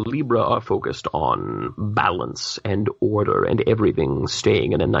while the Libra are focused on balance and order and everything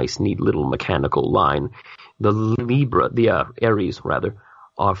staying in a nice, neat little mechanical line, the Aries,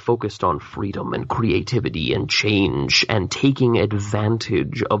 are focused on freedom and creativity and change and taking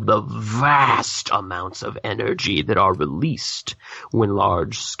advantage of the vast amounts of energy that are released when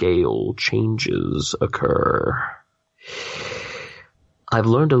large-scale changes occur. I've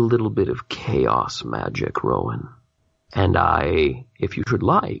learned a little bit of chaos magic, Rowan, and I, if you should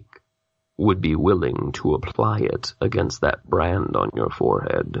like, would be willing to apply it against that brand on your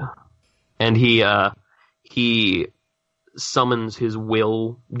forehead. And he summons his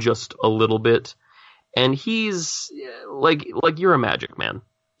will just a little bit, and he's like you're a magic man,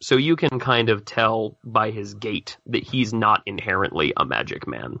 so you can kind of tell by his gait that he's not inherently a magic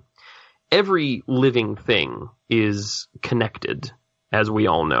man. Every living thing is connected, as we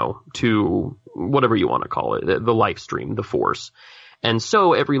all know, to whatever you want to call it, the life stream, the force. And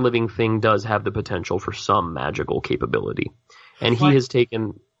so every living thing does have the potential for some magical capability. And he has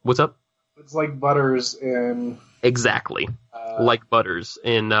taken... What's up? It's like Butters in... Exactly. Like Butters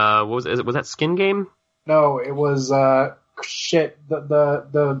in... what was it? Was that Skin Game? No, it was... the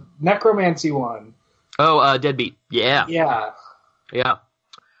necromancy one. Oh, Deadbeat. Yeah. Yeah.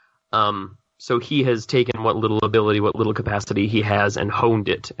 So he has taken what little ability, what little capacity he has and honed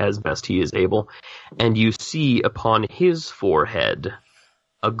it as best he is able. And you see upon his forehead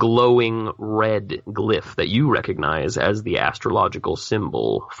a glowing red glyph that you recognize as the astrological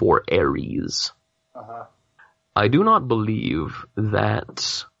symbol for Aries. Uh-huh. I do not believe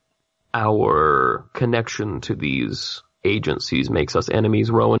that our connection to these agencies makes us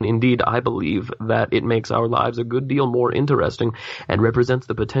enemies, Rowan. Indeed, I believe that it makes our lives a good deal more interesting and represents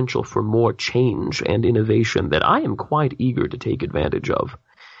the potential for more change and innovation that I am quite eager to take advantage of.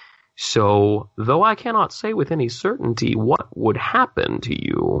 So, though I cannot say with any certainty what would happen to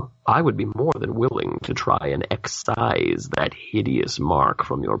you, I would be more than willing to try and excise that hideous mark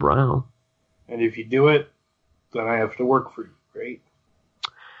from your brow. And if you do it, then I have to work for you, right?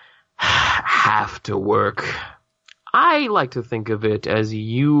 Have to work. I like to think of it as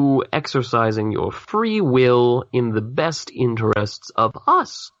you exercising your free will in the best interests of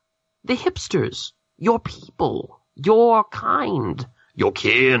us, the hipsters, your people, your kind, your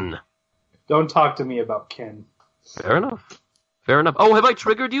kin. Don't talk to me about kin. Fair enough. Oh, have I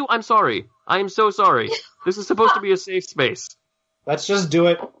triggered you? I'm sorry. I am so sorry. This is supposed to be a safe space. Let's just do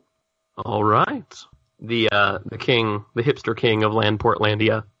it. All right. The king, the hipster king of land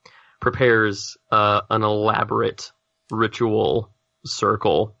Portlandia, prepares an elaborate ritual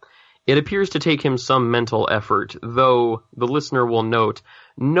circle. It appears to take him some mental effort, though the listener will note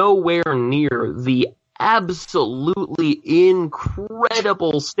nowhere near the absolutely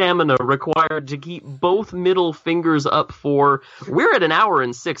incredible stamina required to keep both middle fingers up for... We're at 1 hour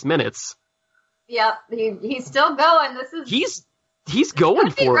and 6 minutes. Yep, he's still going. He's going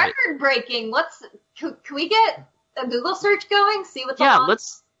for it. Record breaking. Can we get a Google search going? See what's on.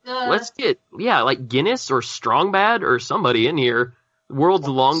 Let's get like Guinness or Strongbad or somebody in here. World's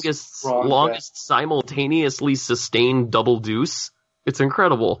longest simultaneously sustained double deuce. It's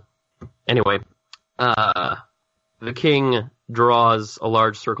incredible. Anyway, the king draws a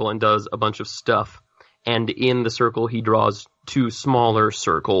large circle and does a bunch of stuff. And in the circle, he draws 2 smaller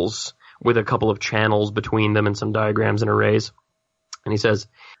circles with a couple of channels between them and some diagrams and arrays. And he says,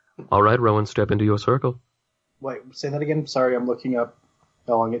 "All right, Rowan, step into your circle." Wait, say that again? Sorry, I'm looking up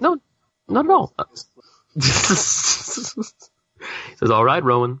how long it... No, not at all. He says, "All right,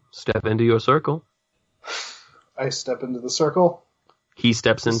 Rowan, step into your circle." I step into the circle. He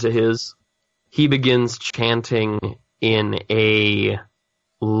steps into his. He begins chanting in a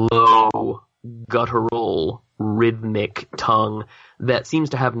low, guttural, rhythmic tongue that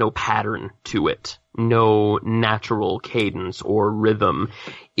seems to have no pattern to it, no natural cadence or rhythm.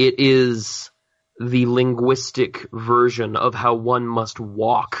 It is the linguistic version of how one must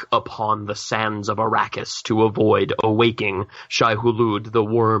walk upon the sands of Arrakis to avoid awaking Shai-Hulud, the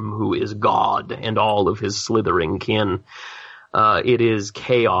worm who is God, and all of his slithering kin. It is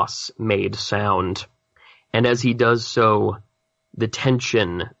chaos made sound. And as he does so, the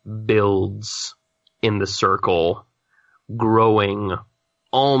tension builds in the circle, growing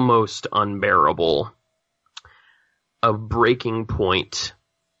almost unbearable. A breaking point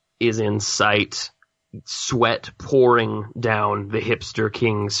is in sight, sweat pouring down the hipster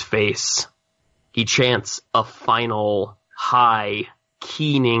king's face. He chants a final, high,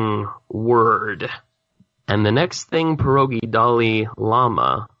 keening word. And the next thing Pierogi Dalai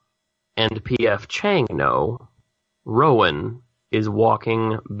Lama and P.F. Chang know, Rowan is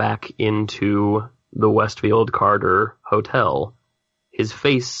walking back into the Westfield Carter Hotel, his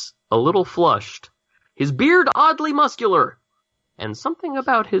face a little flushed, his beard oddly muscular, and something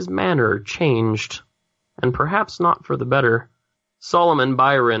about his manner changed, and perhaps not for the better. Solomon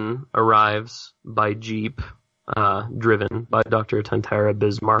Byron arrives by jeep, driven by Dr. Tantara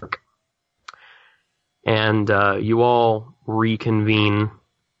Bismarck. And you all reconvene,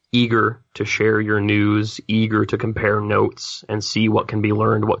 eager to share your news, eager to compare notes and see what can be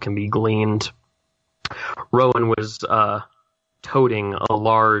learned, what can be gleaned. Rowan was toting a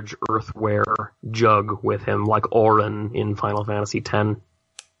large earthenware jug with him, like Orin in Final Fantasy X,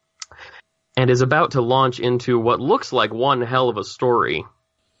 and is about to launch into what looks like one hell of a story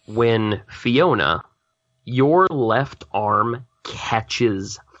when, Fiona, your left arm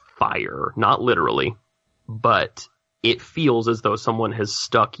catches fire. Not literally, but it feels as though someone has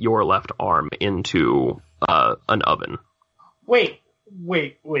stuck your left arm into an oven. Wait.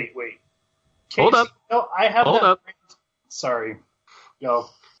 Hold up. No, I have Hold that. up. Sorry. Go.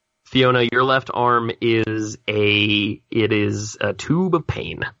 Fiona, your left arm is a tube of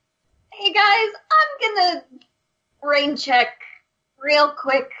pain. Hey guys, I'm gonna rain check real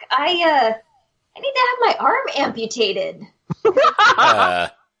quick. I need to have my arm amputated.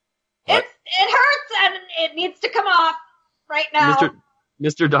 It hurts and it needs to come off right now.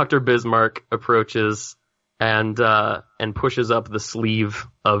 Mr. Dr. Bismarck approaches and pushes up the sleeve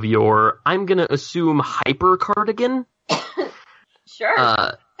of your, I'm gonna assume, hyper cardigan. Sure.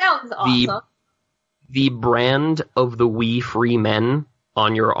 Sounds awesome. The brand of the We Free Men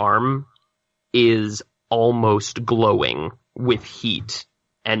on your arm is almost glowing with heat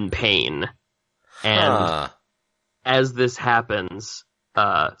and pain. And as this happens,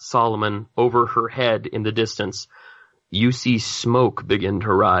 Solomon, over her head in the distance, you see smoke begin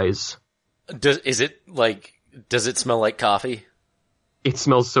to rise. Does it smell like coffee? It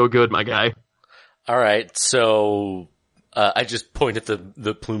smells so good, my guy. All right, so I just point at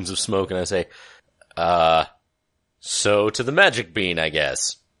the plumes of smoke and I say, so to the magic bean, I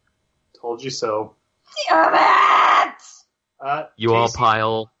guess. Told you so. Damn it! You all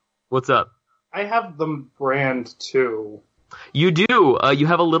pile. What's up? I have the brand too. You do. You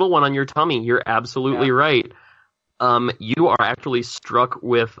have a little one on your tummy. You're absolutely right. You are actually struck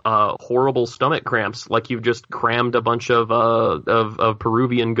with horrible stomach cramps, like you've just crammed a bunch of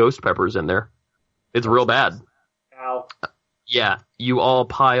Peruvian ghost peppers in there. It's real bad. Ow. Yeah, you all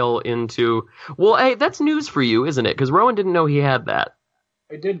pile into... Well, hey, that's news for you, isn't it? Because Rowan didn't know he had that.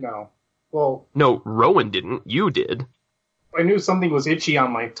 I did know. Well... No, Rowan didn't. You did. I knew something was itchy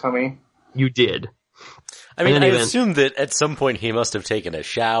on my tummy. You did. I mean, I assume that at some point he must have taken a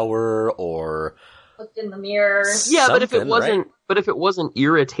shower or... Looked in the mirror. Yeah, but if it wasn't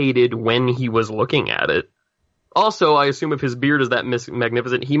irritated when he was looking at it. Also, I assume if his beard is that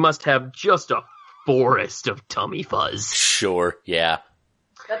magnificent, he must have just a forest of tummy fuzz. Sure, yeah.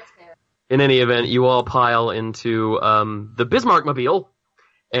 That's fair. In any event, you all pile into the Bismarck-mobile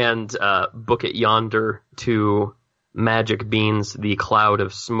and book it yonder to Magic Beans, the cloud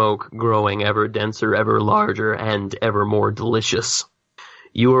of smoke growing ever denser, ever larger, and ever more delicious.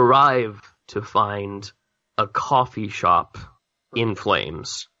 You arrive to find a coffee shop in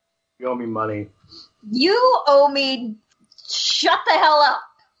flames. You owe me money. You owe me... Shut the hell up!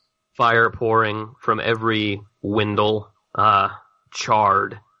 Fire pouring from every window,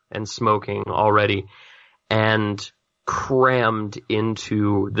 charred and smoking already, and crammed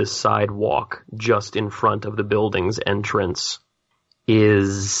into the sidewalk just in front of the building's entrance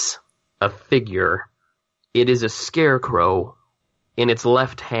is a figure. It is a scarecrow. In its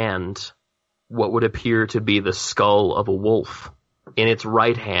left hand, what would appear to be the skull of a wolf. In its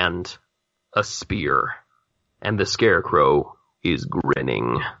right hand, a spear. And the scarecrow is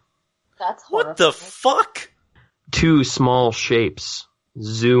grinning. That's horrible. What the fuck? Two small shapes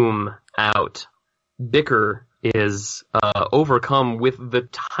zoom out, bicker is overcome with the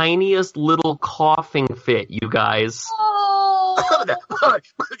tiniest little coughing fit, you guys. Oh.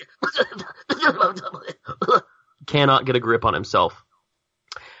 Cannot get a grip on himself.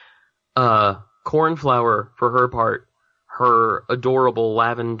 Cornflower, for her part, her adorable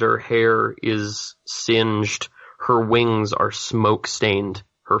lavender hair is singed. Her wings are smoke-stained.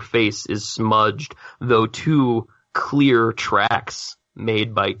 Her face is smudged, though 2 clear tracks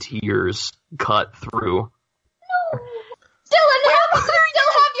made by tears cut through. No. Dylan, how do you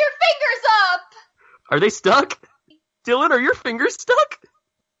still have your fingers up? Are they stuck? Dylan, are your fingers stuck?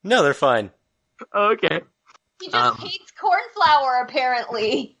 No, they're fine. Okay. He just hates cornflower,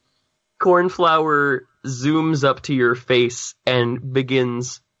 apparently. Cornflower zooms up to your face and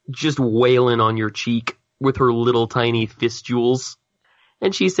begins just wailing on your cheek with her little tiny fistules.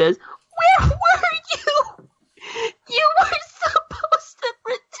 And she says, "Where were you? You were supposed to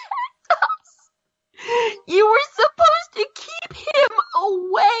protect us. You were supposed to keep him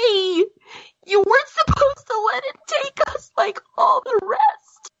away. You weren't supposed to let it take us like all the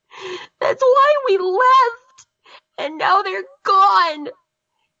rest. That's why we left. And now they're gone.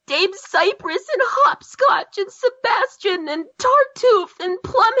 Dame Cypress and Hopscotch and Sebastian and Tartuffe and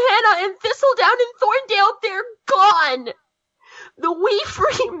Plumhenna and Thistledown and Thorndale, they're gone. The wee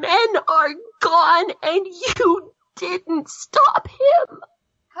free men are gone, and you didn't stop him."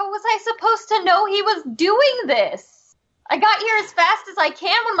 How was I supposed to know he was doing this? I got here as fast as I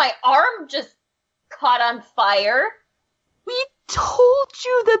can when my arm just caught on fire. "We told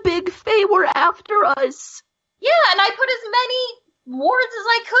you the big Fae were after us." "Yeah, and I put as many wards as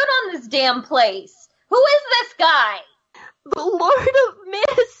I could on this damn place. Who is this guy?" "The Lord of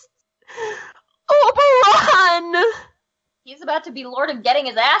Mist, Oberon." He's about to be Lord of getting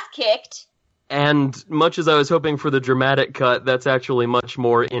his ass kicked. And much as I was hoping for the dramatic cut, that's actually much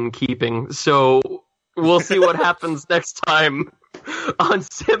more in keeping. So we'll see what happens next time on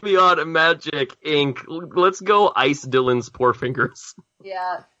Symbiote Magic Inc. Let's go ice Dylan's poor fingers.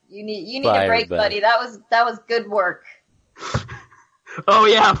 Yeah, you need a break, buddy. That was good work. Oh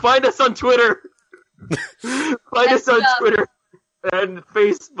yeah, find us on Twitter. Find us on Twitter and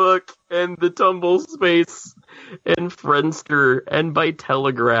Facebook and the Tumble Space and Friendster and by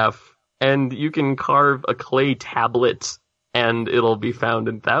Telegraph. And you can carve a clay tablet and it'll be found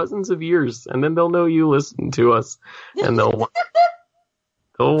in thousands of years. And then they'll know you listen to us. And they'll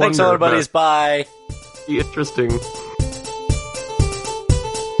Thanks, everybody. Bye. Interesting.